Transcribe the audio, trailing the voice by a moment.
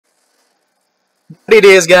What it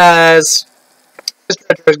is, guys? It's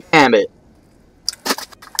Treacherous Gambit.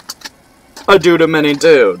 A dude of many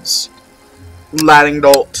dudes. Lightning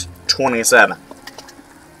Bolt 27.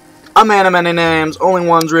 A man of many names, only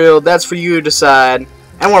one's real, that's for you to decide.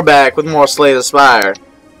 And we're back with more Slay the Spire.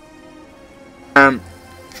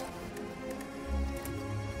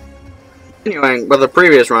 Continuing with the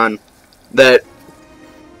previous run, that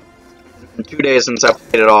 2 days since I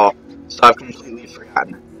played it all, so I've completely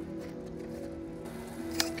forgotten it.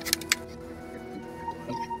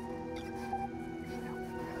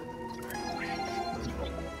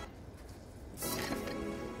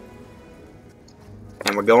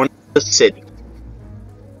 And we're going to the city.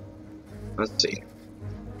 Let's see.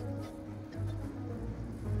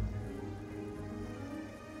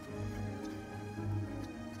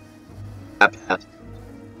 That path.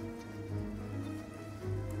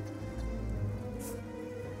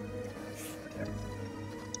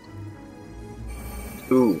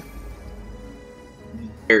 Ooh.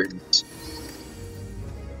 Birds.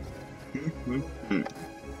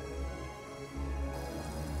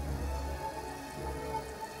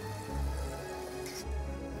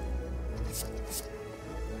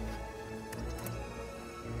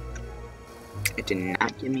 It did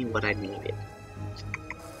not give me what I needed.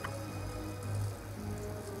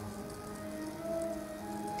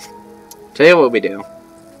 Tell you what we do.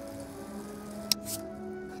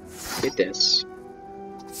 Get this.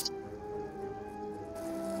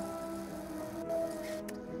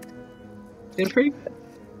 Doing pretty good.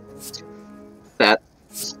 That.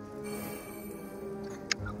 Let's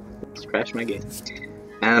crash my game.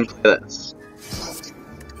 And play this.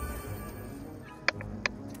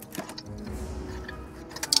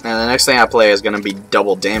 And the next thing I play is going to be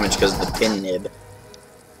double damage because of the pin nib.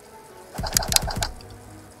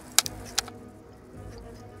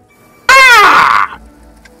 Ah!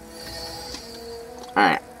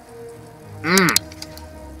 Alright.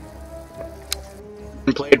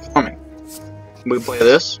 And play it for me. We play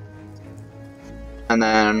this. And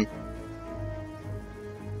then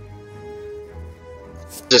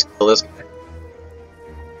just kill this guy.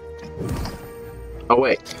 Oh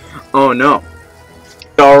wait. Oh no.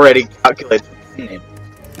 Already calculated the pin name.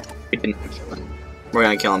 We didn't kill him. We're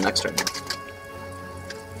gonna kill him next turn.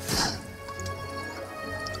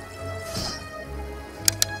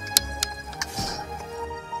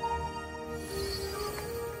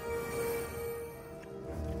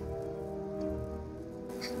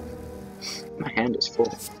 My hand is full.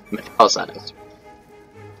 Metallicized.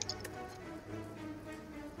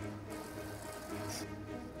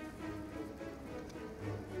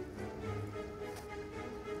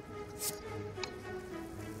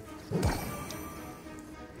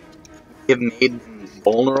 Have made them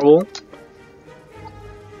vulnerable.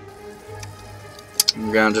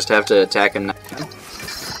 We're gonna just have to attack him next time.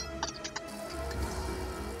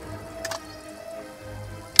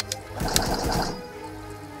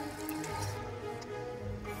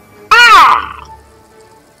 Ah!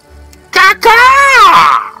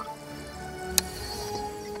 Caca!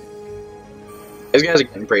 These guys are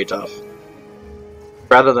getting pretty tough. I'd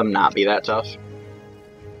rather them not be that tough.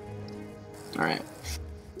 Alright.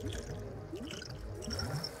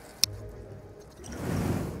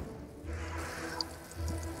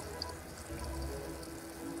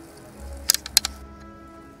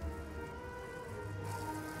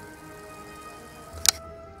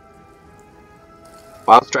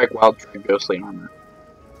 Wild Strike, Ghostly Armor.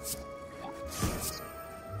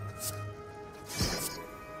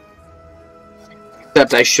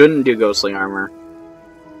 Except I shouldn't do Ghostly Armor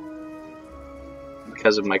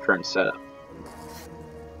because of my current setup.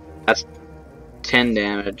 That's 10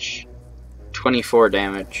 damage, 24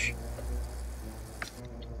 damage,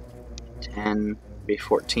 10, be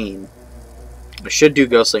 14. I should do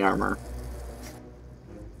Ghostly Armor.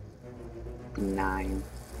 9.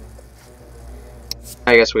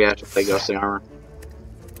 I guess we have to play Ghostly Armor.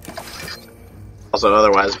 Also,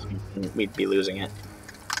 otherwise, we'd be losing it.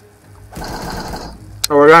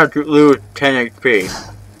 So we're gonna lose 10 HP.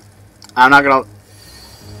 I'm not gonna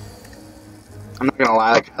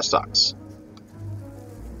lie, that kinda sucks.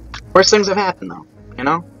 Worst things have happened though, you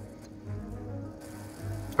know?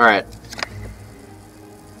 Alright.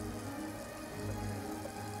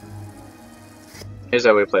 Here's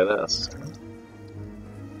how we play this.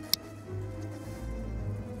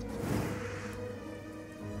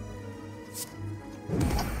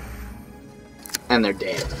 And they're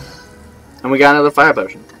dead. And we got another fire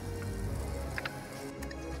potion.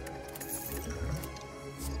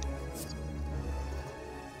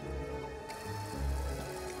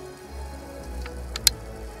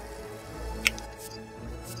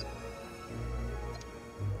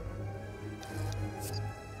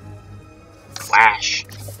 Flash.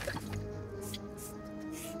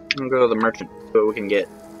 I'll go to the merchant, see what we can get.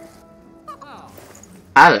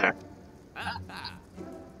 Hi there.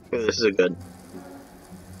 Ooh, this is a good.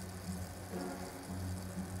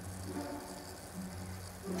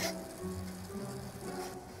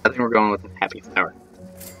 I think we're going with a happy flower.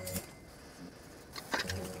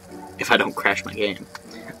 If I don't crash my game.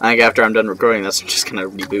 I think after I'm done recording this, I'm just gonna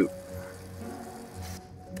reboot.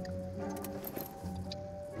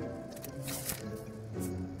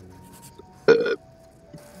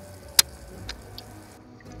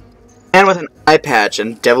 Man with an eye patch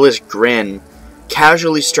and devilish grin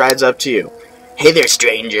casually strides up to you. Hey there,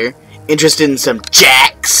 stranger. Interested in some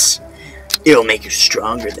jacks? It'll make you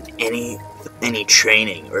stronger than any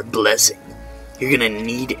training or blessing. You're gonna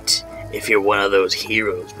need it if you're one of those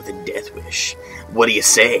heroes with a death wish. What do you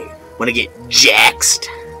say? Wanna get jaxed?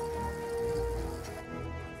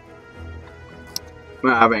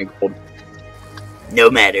 Well, I ain't cold.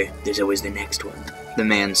 No matter, there's always the next one. The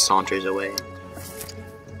man saunters away.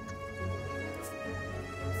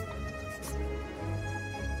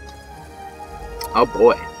 Oh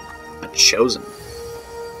boy, a chosen.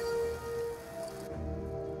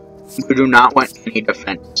 We do not want any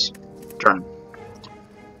defense. Turn.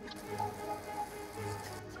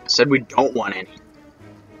 I said we don't want any.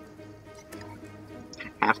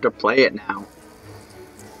 Have to play it now.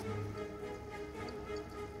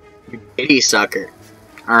 You pity sucker.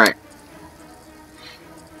 Alright.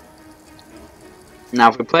 Now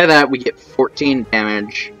if we play that, we get 14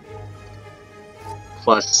 damage.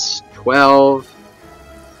 Plus 12.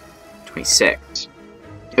 26.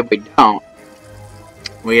 If we don't,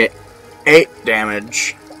 we get 8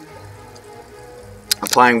 damage.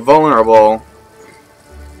 Applying vulnerable,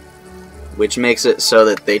 which makes it so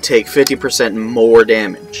that they take 50% more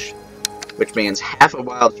damage. Which means half a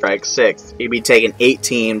wild strike, 6. You'd be taking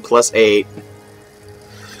 18 plus 8.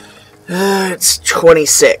 It's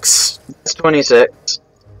 26. That's 26.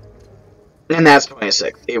 And that's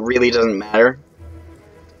 26. It really doesn't matter.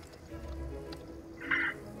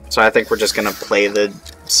 So I think we're just gonna play the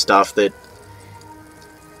stuff that...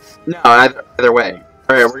 No, either way.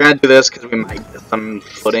 Alright, we're gonna do this because we might get some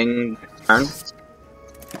footing next turn.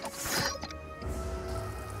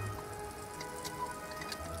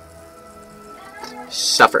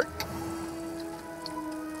 Suffer.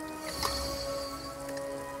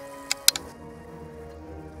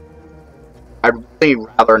 I'd really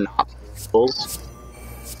rather not skills.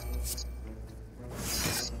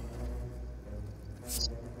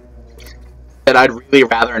 But I'd really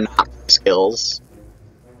rather not skills.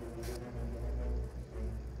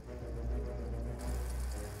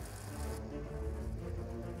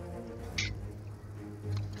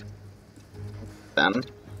 Then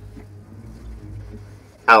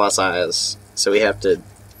Palace, so we have to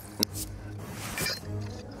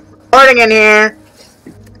recording in here.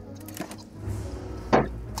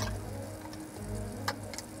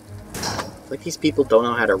 Like these people don't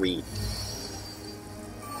know how to read.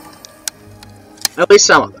 At least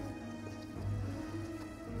some of them.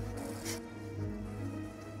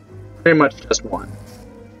 Pretty much just one.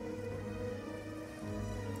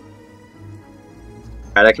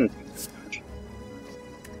 Alright, I can take this damage.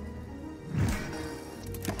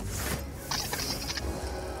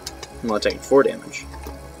 I'm gonna take 4 damage.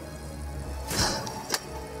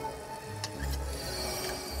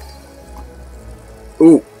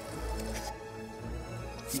 Ooh.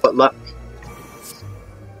 What luck.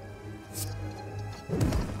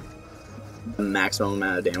 The maximum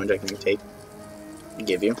amount of damage I can take.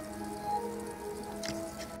 Give you.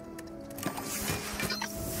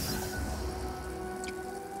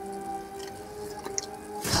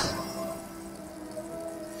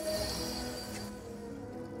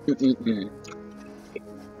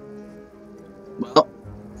 Well,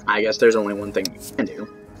 I guess there's only one thing we can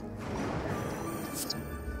do.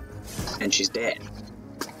 And she's dead.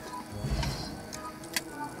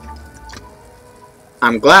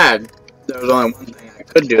 I'm glad there was only one thing I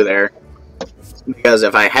could do there. Because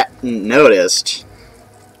if I hadn't noticed,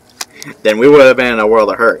 then we would have been in a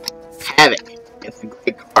world of hurt. Havoc. It's a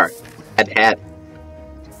great card. Had to have it.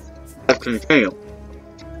 Let's continue.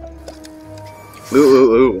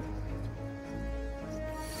 Ooh.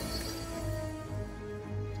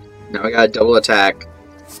 Now we got a double attack.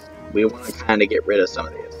 We want to kind of get rid of some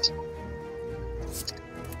of these.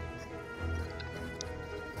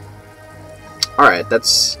 Alright,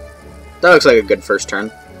 that looks like a good first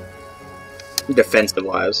turn. Defensive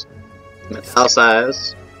wise.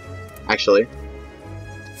 Metallicize. Actually.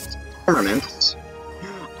 Armaments.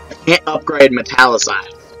 I can't upgrade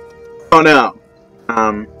Metallicize. Oh no.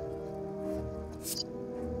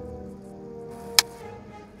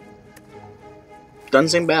 Doesn't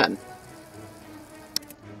seem bad.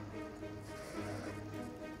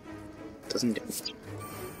 Doesn't do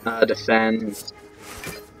much. Defend.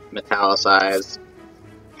 Metallicize.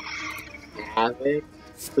 Havoc.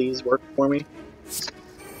 Please work for me.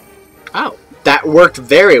 Oh, that worked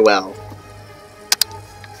very well.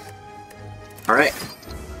 Alright.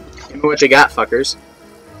 Give me what you got, fuckers.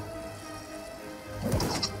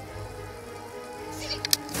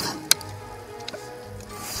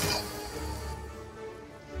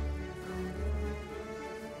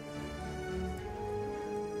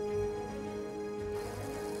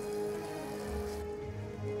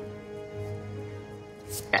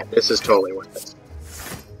 Yeah, this is totally worth it.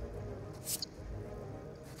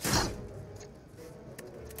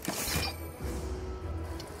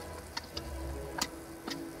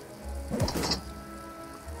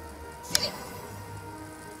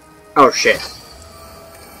 Oh shit.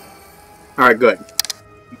 Alright, good.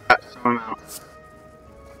 We got some amount.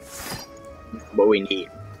 What we need.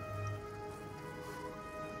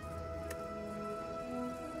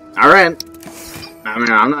 Alright. I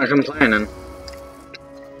mean, I'm not complaining.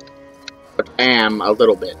 But I am a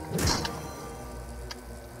little bit.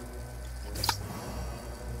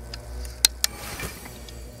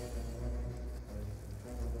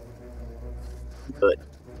 Good.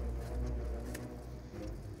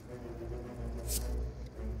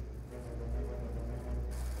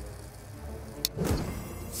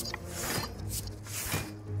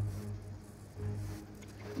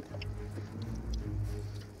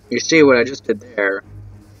 You see what I just did there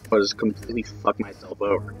was completely fuck myself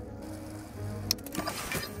over.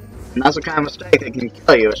 And that's the kind of mistake that can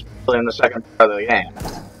kill you, especially in the second part of the game.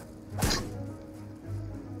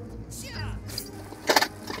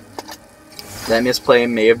 That misplay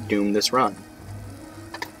may have doomed this run.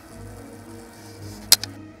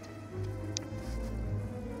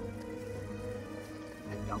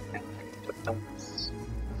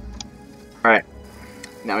 Alright.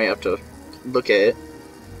 Now we have to look at it.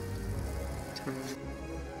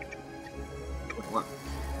 21.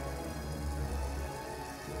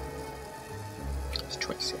 It's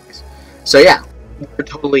 26. So yeah, we're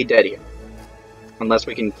totally dead here. Unless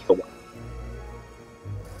we can kill one.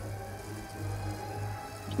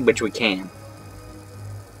 Which we can.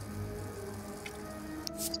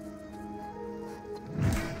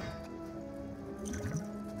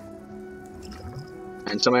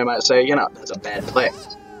 And somebody might say, you know, that's a bad play.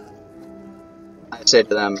 I say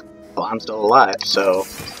to them, well, I'm still alive, so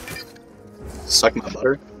suck my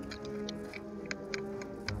butter.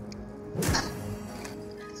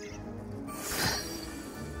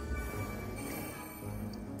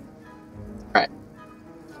 Alright.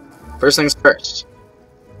 First things first.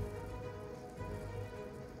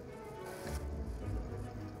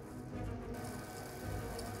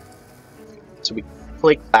 So we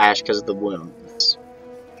play Clash because of the wounds.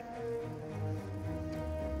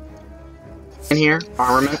 In here,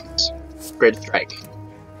 armament, Great Strike.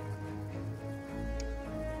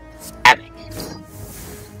 Havoc.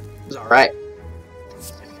 It's alright.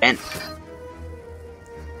 Defend.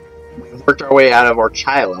 We worked our way out of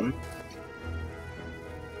Orchilum.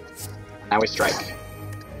 Now we strike.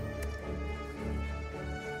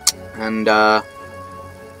 And,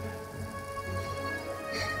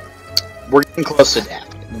 we're getting close to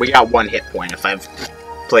death. We got one hit point if I've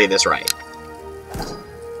played this right.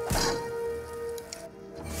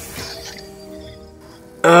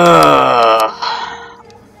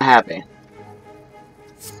 Happy.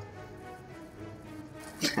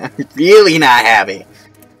 I'm really not happy.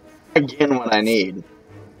 I'm getting what I need.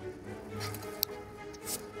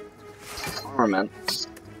 Armament.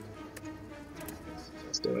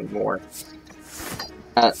 It's doing more.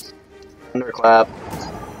 Thunderclap.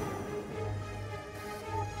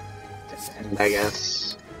 Defend, I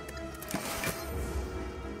guess.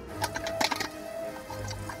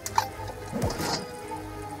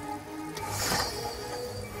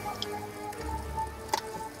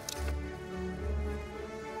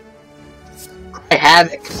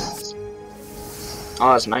 Havoc.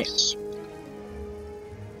 Oh, that's nice.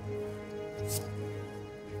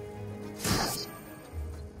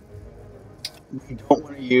 We don't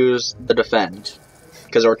want to use the defend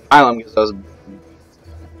because our Orchilum gives us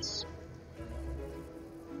defense.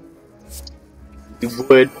 We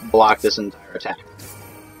would block this entire attack.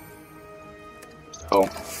 So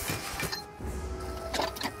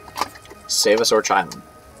save us Orchilum.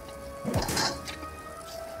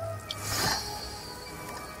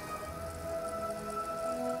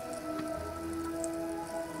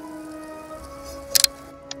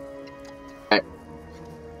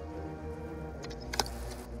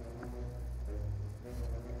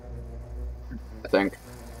 I think.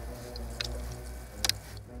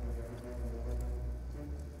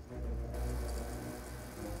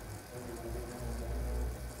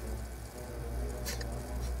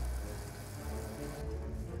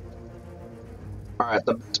 Alright,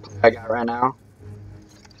 the best play I got right now.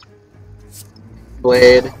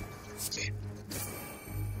 Blade.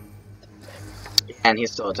 And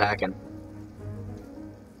he's still attacking.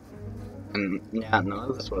 And yeah,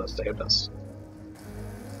 none of this would have saved us.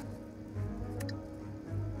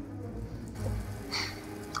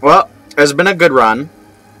 Well, it's been a good run.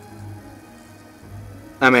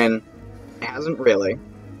 I mean, it hasn't really.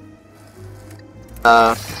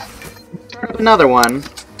 Start another one.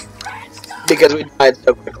 Because we died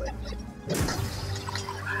so quickly.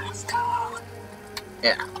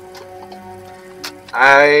 Yeah.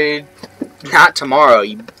 Not tomorrow.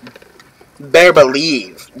 You better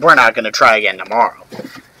believe we're not gonna try again tomorrow.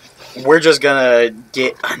 We're just gonna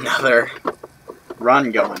get another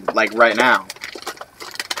run going, like right now.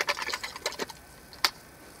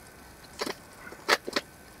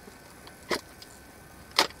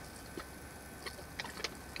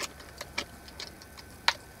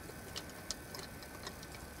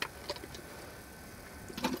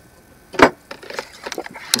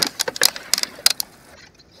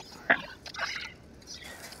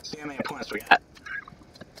 See how many points we got.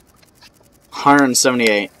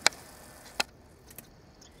 178.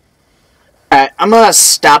 Alright, I'm gonna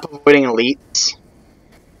stop avoiding elites.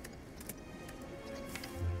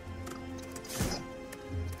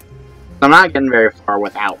 I'm not getting very far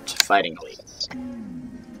without fighting elites.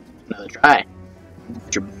 Another try.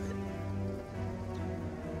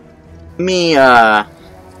 Me, a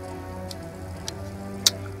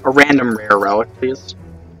random rare relic, please.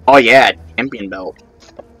 Oh yeah, champion belt.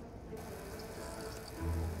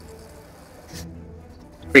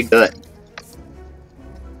 Pretty good.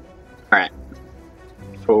 Alright.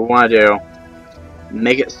 So what we want to do,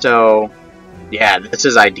 make it so, yeah, this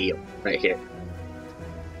is ideal, right here.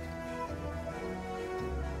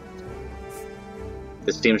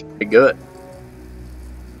 This seems pretty good.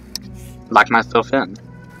 Lock myself in.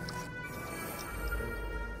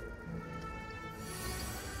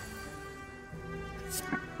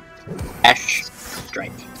 Ash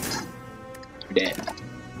strike. You're dead.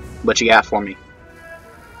 What you got for me?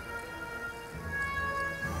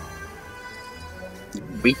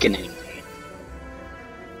 Weakening me.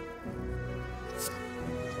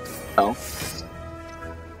 Oh.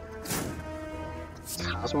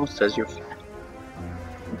 Cosmo says you're fat.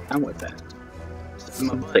 I'm with that.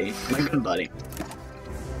 My buddy. My good buddy.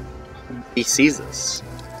 He sees this.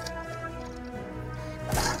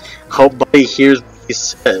 Hope buddy hears what he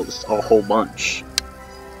says a whole bunch.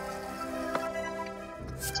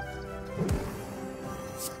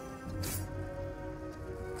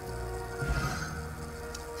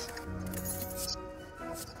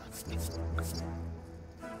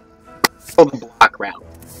 Oh, the block route.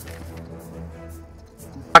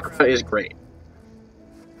 Block route is great.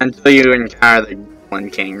 Until you encounter the one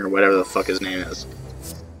king or whatever the fuck his name is.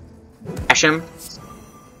 Dash him.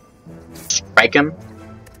 Strike him.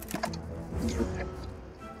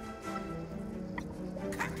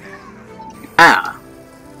 Ah.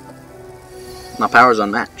 My power's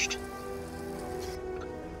unmatched.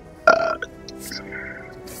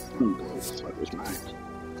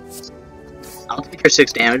 I'll take your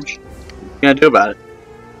 6 damage. What are you gonna do about it?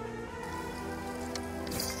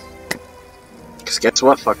 Cause guess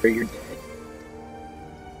what, fucker, you're dead.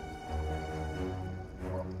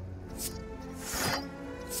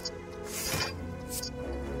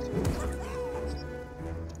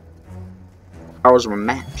 Powers were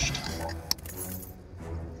matched.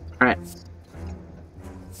 Alright.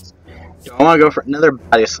 Do I want to go for another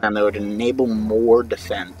body slam that would enable more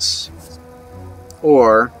defense?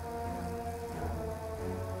 Or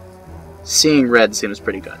seeing red seems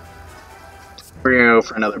pretty good. We're gonna go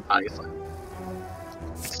for another body slam.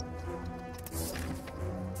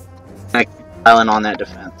 I keep piling on that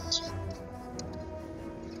defense.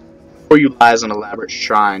 Before you lies an elaborate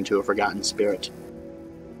shrine to a forgotten spirit.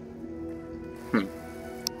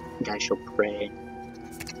 I think I shall pray.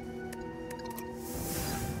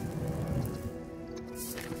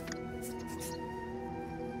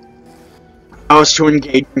 I was to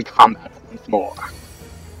engage in combat once more.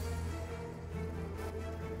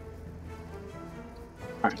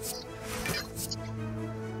 Alright.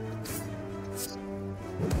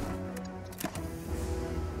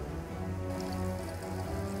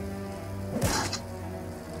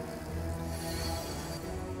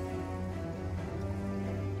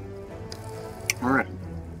 Alright.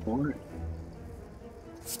 Alright.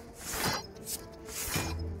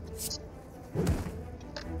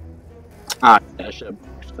 Ah, yeah, I should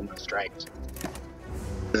have pushed them with strikes.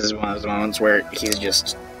 This is one of those moments where he's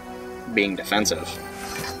just being defensive.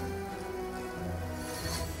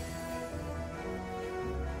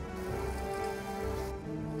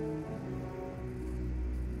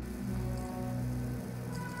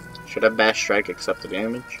 Should I Bash Strike accept the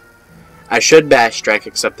damage? I should Bash Strike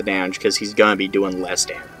accept the damage because he's gonna be doing less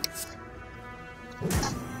damage.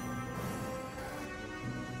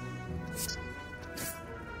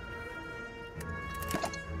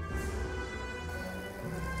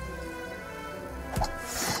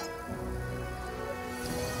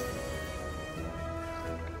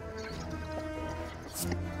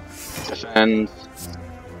 Defend.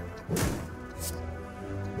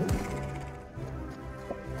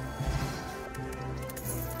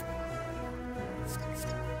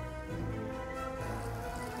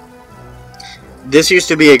 This used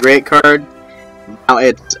to be a great card. Now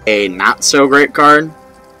it's a not so great card.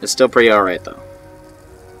 It's still pretty alright though.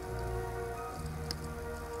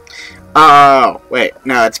 Oh, wait.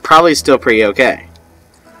 No, it's probably still pretty okay.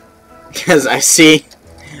 Because I see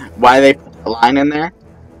why they put the line in there.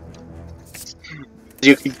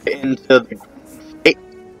 You can get into the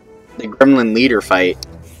Gremlin leader fight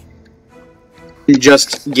and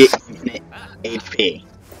just get infinite HP.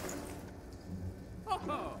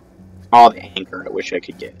 Oh, the anchor, I wish I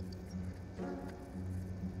could get.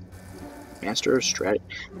 Master of Strategy.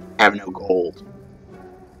 I have no gold.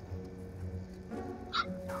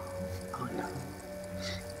 Oh no.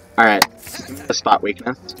 Alright, give me a spot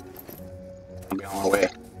weakness. I'll be on my way.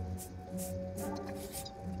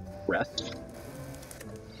 Rest.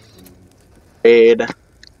 Trade.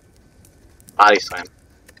 Body Slam.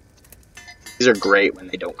 These are great when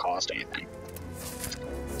they don't cost anything.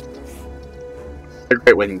 They're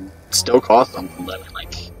great when still cost something, but I mean,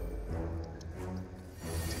 like,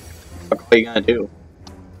 what are you gonna do?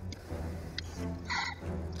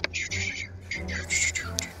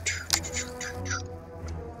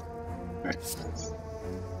 Alright.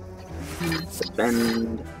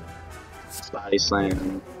 Defend. Body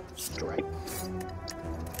Slam. Strike.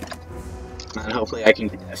 And hopefully I can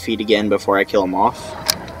get that feat again before I kill him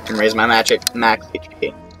off. And raise my max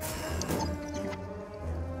HP.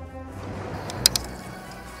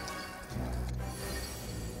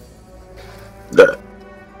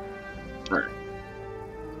 Alright.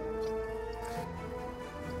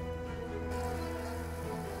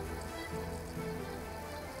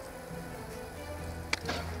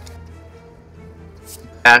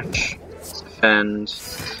 Catch. Defend.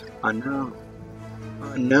 Oh no.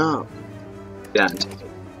 Oh no. Yeah, and take it.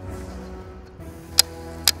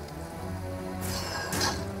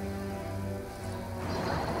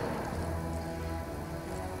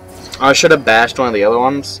 Oh, I should have bashed one of the other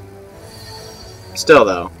ones. Still,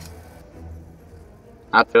 though.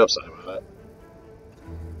 Not too upset about it.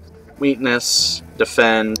 Weakness,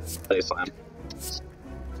 defend, body slam.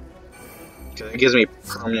 Because it gives me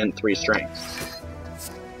permanent 3 strength.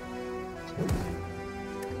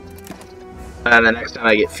 And the next time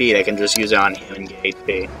I get feet, I can just use it on him and get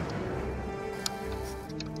HP.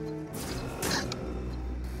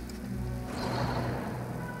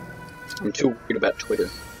 I'm too worried about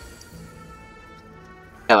Twitter.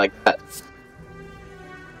 I like that.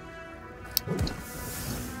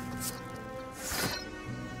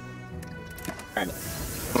 Alright,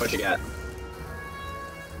 what you got?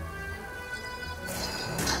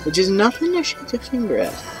 Which is nothing to shake your finger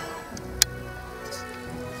at.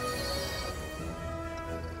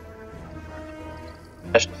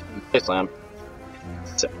 Slam.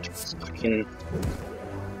 Fucking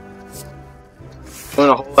doing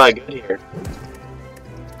a whole lot of good here.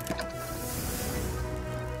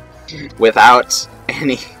 Without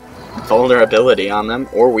any vulnerability on them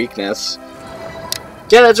or weakness.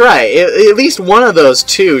 Yeah, that's right. At least one of those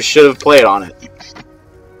two should have played on it.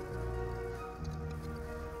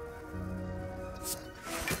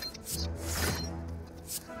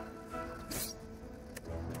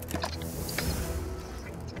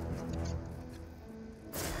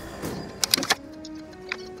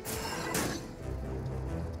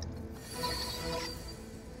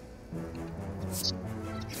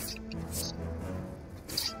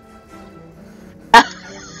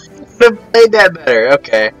 Could have played that better,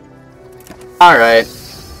 okay. Alright.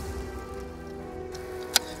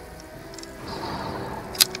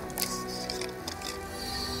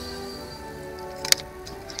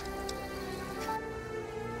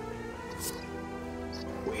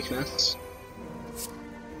 Weakness.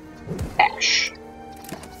 Ash.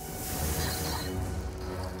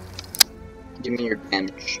 Give me your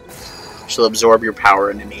damage. She'll absorb your power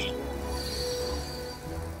into me.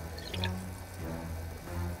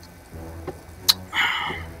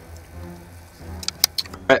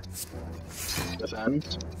 Alright.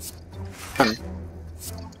 Defend.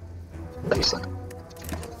 Excellent.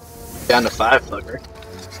 Down to 5, fucker.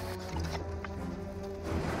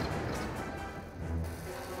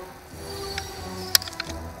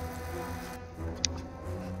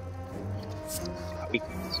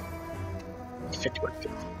 weakness. 51, 50.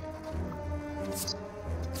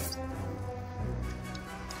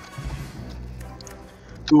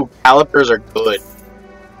 Ooh, calipers are good.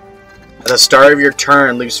 At the start of your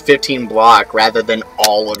turn, lose 15 block rather than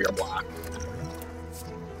all of your block.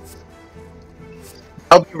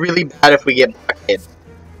 That'll be really bad if we get blockade.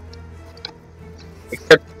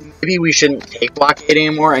 Except maybe we shouldn't take blockade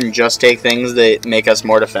anymore and just take things that make us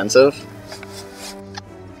more defensive.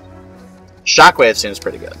 Shockwave seems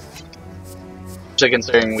pretty good. Especially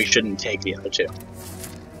considering we shouldn't take the other two.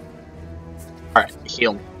 Alright,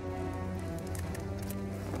 heal me.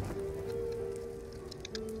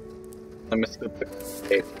 Let me see the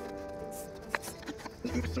pick.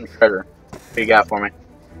 Give me some treasure. What you got for me?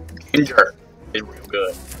 Ginger is real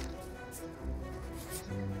good.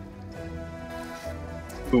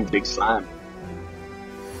 Ooh, big slime.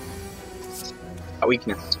 A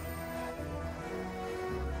weakness.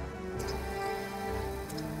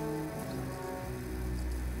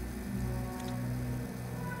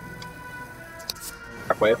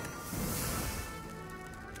 Shockwave.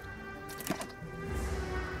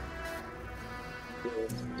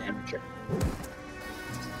 Damage.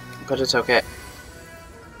 But it's okay.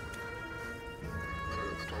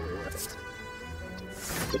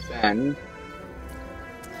 Defend.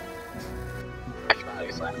 Bash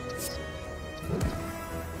body slam.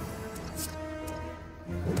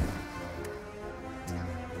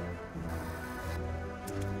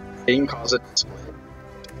 You can cause it to split.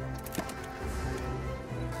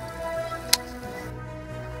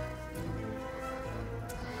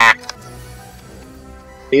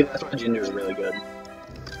 See, that's why Ginger is really good.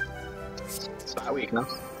 Spot weakness.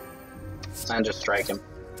 And just strike him.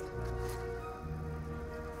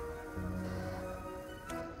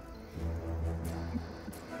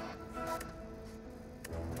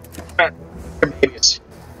 Babies.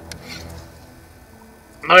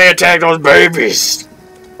 Let me attack those babies!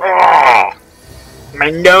 Oh, my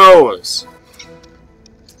nose!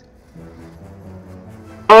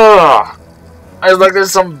 Oh! I was like,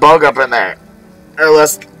 there's some bug up in there. Or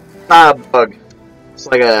less, not a bug. It's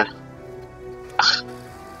like a...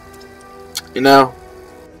 You know?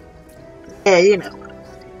 Yeah, you know.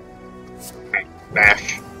 Right,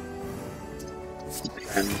 bash.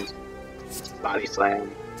 And body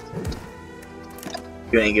slam.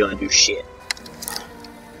 You ain't gonna do shit.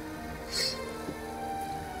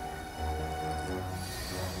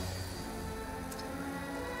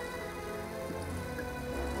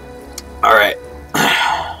 Alright.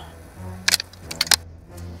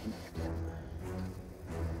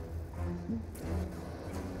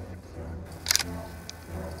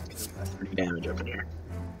 30 damage up in here.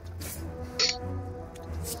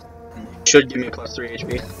 Should give me a plus 3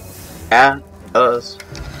 HP. Yeah, it does.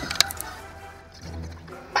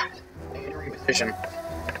 I need to reposition.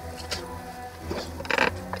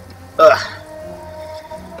 Ugh.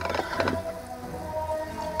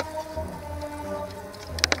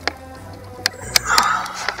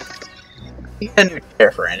 Get a new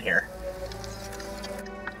chair for in here.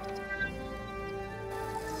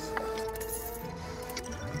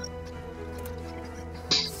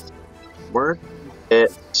 Work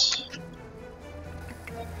it.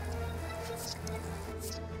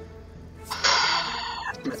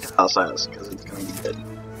 Size, because it's gonna be good.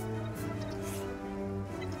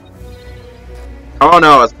 Oh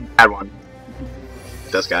no, it's the bad one.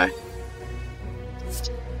 This guy.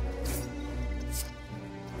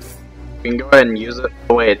 We can go ahead and use it.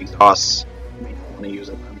 Oh wait, it exhausts. We don't want to use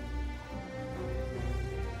it then.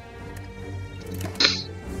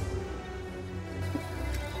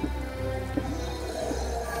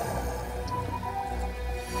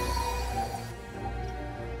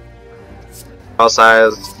 All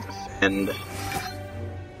size and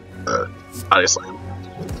body slam.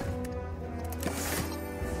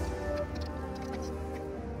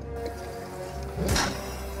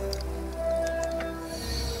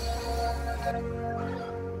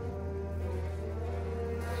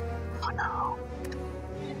 Oh no.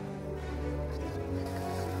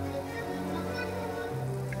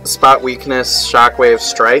 Spot weakness, shockwave,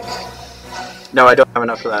 strike. No, I don't have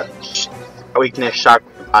enough for that. Weakness,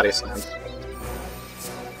 shockwave, body slam.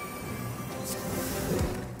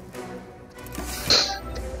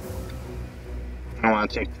 I don't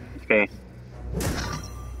want to take. Okay.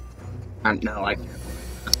 No, I can't.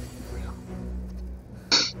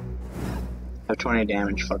 I have 20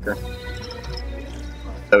 damage, fucker.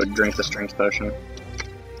 So drink the strength potion.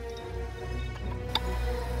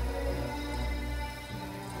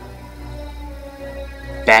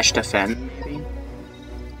 Bash defend, maybe?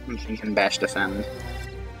 I'm thinking bash defend.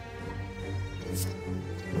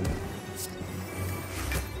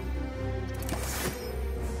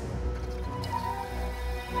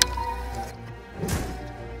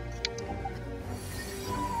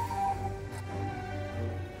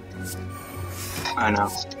 I know.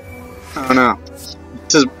 Oh no. This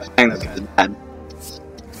is saying this guy's bad.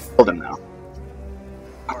 Killed him now.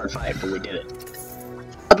 Hard fight, but we did it.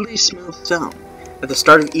 Oddly smooth stone. At the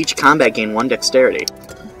start of each combat, gain 1 dexterity.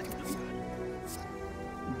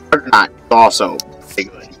 Or not, also pretty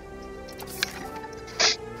good.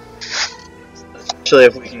 Especially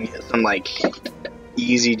if we can get some, like,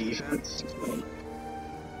 easy defense.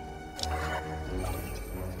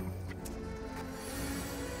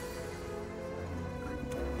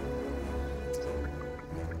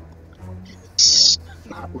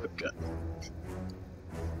 Not look good.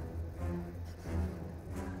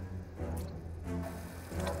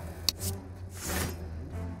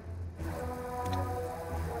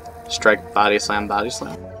 Strike, body slam, body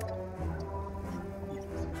slam.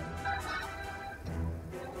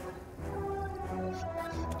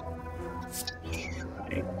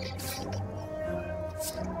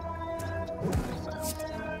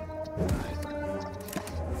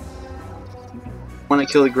 Want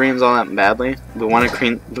to kill the greens all that badly? We want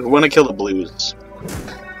to kill the blues.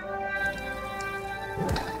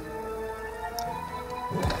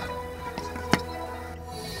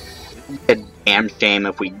 It'd be a damn shame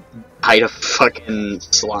if we died of fucking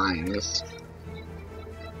slimes.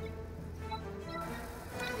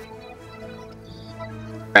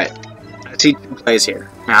 Right. I see 2 plays here.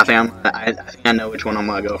 I think I know which one I'm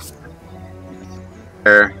gonna go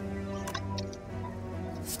for.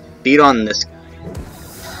 Beat on this guy.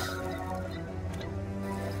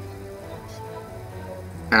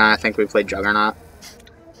 And I think we played Juggernaut.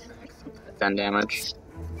 10 damage.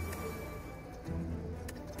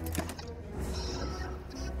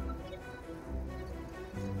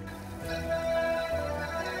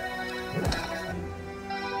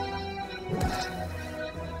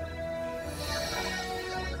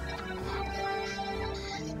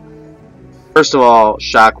 First of all,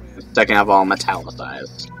 shock. Second of all,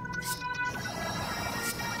 metallicized.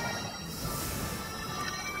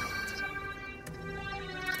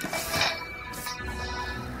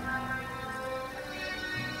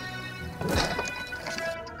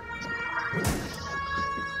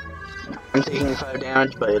 I'm taking 5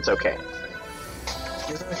 damage, but it's okay.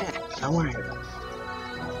 It's okay. Don't worry about it.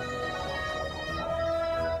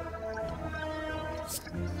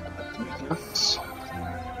 Weakness.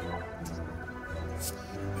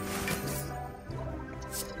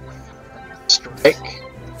 Strike.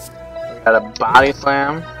 We got a body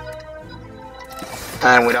slam.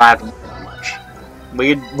 And we don't have to do that much.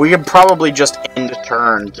 We could probably just end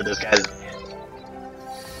turn to this guy's head.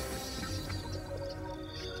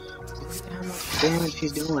 Look how much damage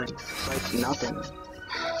he's doing. Like nothing.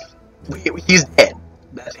 He's dead.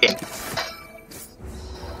 That's it.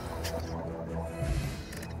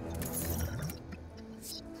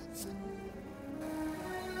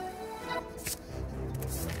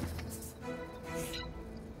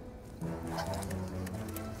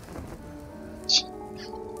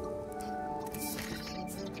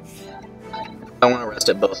 I want to rest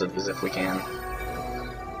at both of these if we can.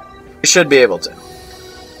 We should be able to.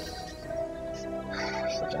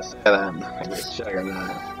 Such a say that, I get Juggernaut.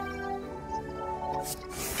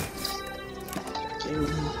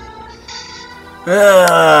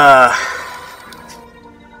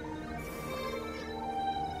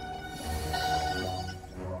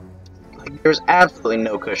 Like, there's absolutely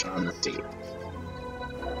no cushion on this team.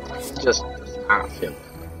 It just does not feel.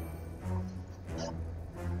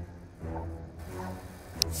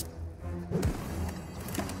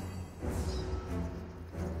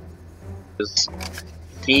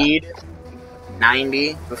 Feed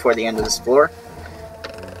 90 before the end of this floor.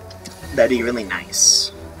 That'd be really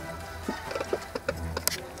nice.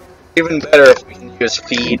 Even better if we can use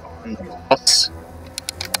feed on the boss.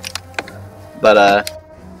 But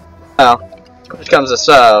well, when it comes to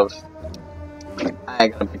sub, I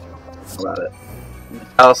ain't gonna be about it.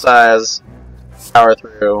 Metal size, power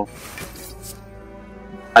through,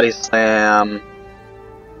 body slam.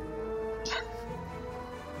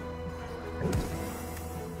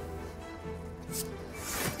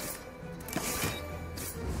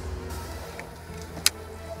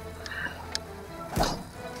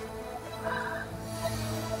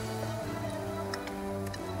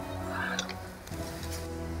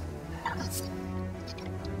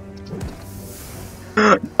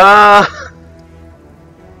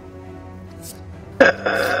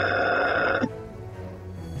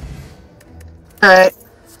 Alright.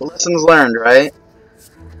 Lessons learned, right?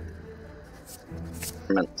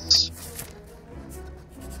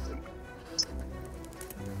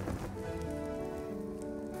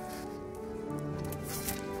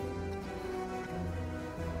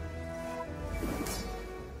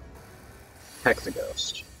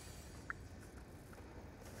 Hexaghost.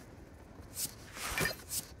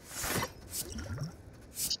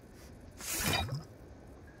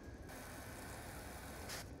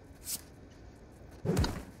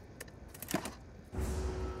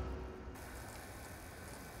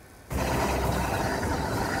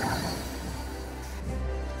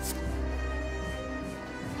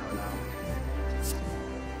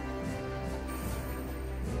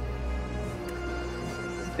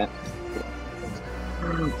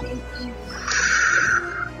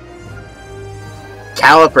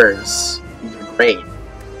 Calipers. You're great.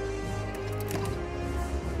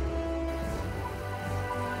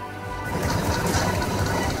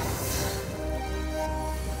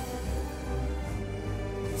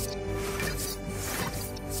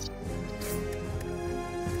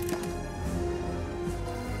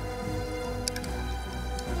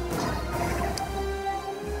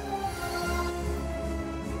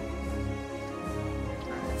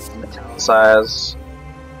 Metallicize.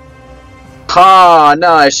 Oh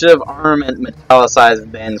no, I should have armament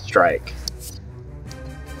metallicized then strike.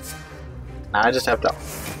 Now I just have to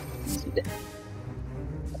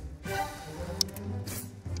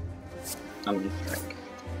strike.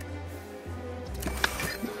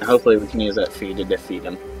 Hopefully we can use that feed to defeat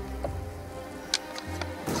him.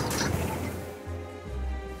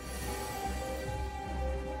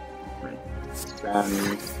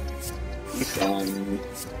 Defend,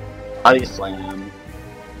 body slam,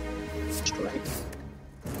 strike.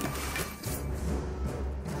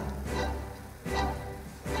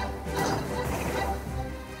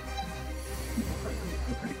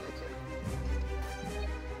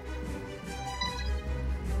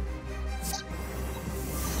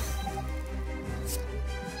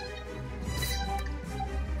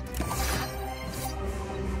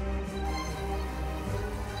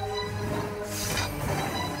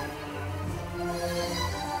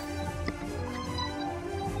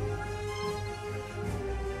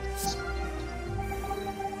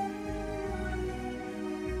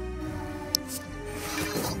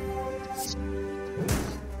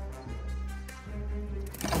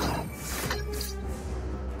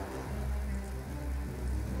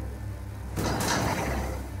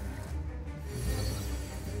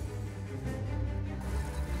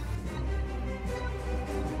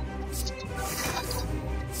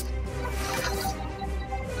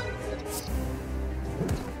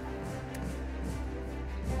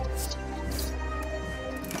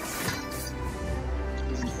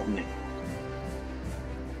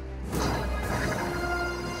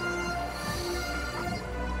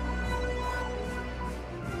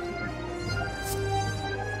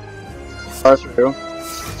 Far through.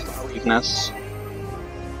 Weakness.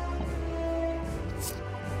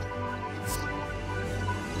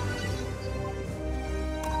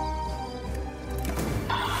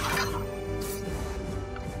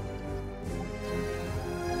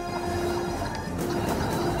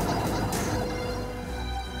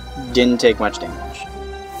 Didn't take much damage.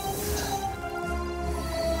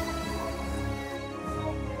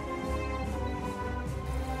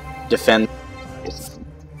 Defend.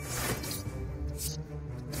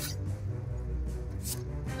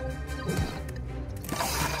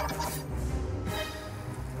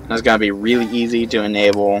 It's gonna be really easy to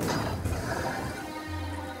enable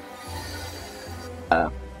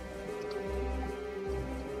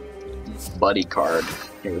buddy card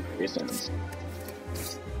here pretty soon.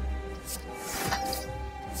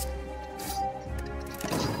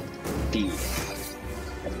 B. You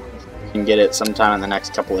can get it sometime in the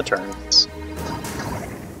next couple of turns.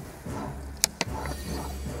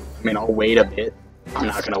 I mean, I'll wait a bit. I'm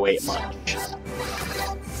not gonna wait much.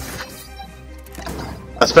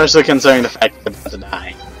 Especially considering the fact that he's about to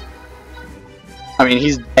die. I mean,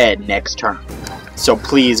 he's dead next turn. So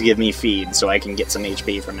please give me feed so I can get some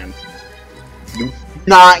HP from him. You do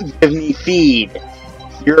not give me feed!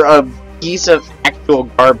 You're a piece of actual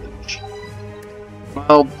garbage.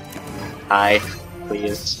 Well, die,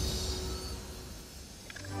 please.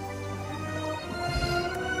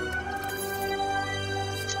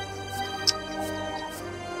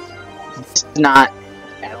 This is not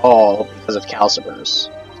at all because of Calcipers.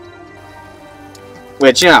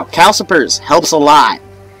 Which, you know, Calcipers helps a lot.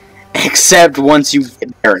 Except once you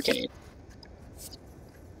get Barricade.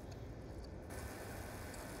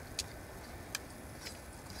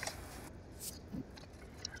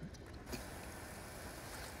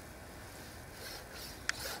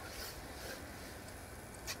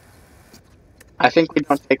 I think we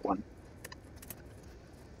don't take one.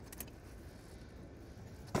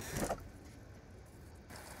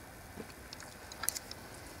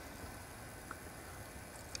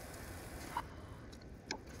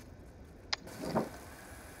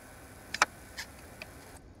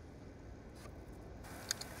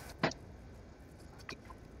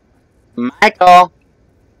 Michael.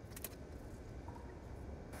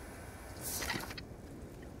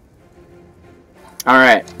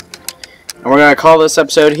 Alright. And we're going to call this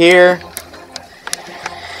episode here.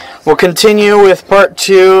 We'll continue with part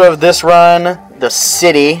 2 of this run, the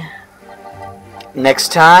city.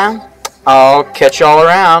 Next time, I'll catch y'all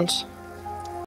around.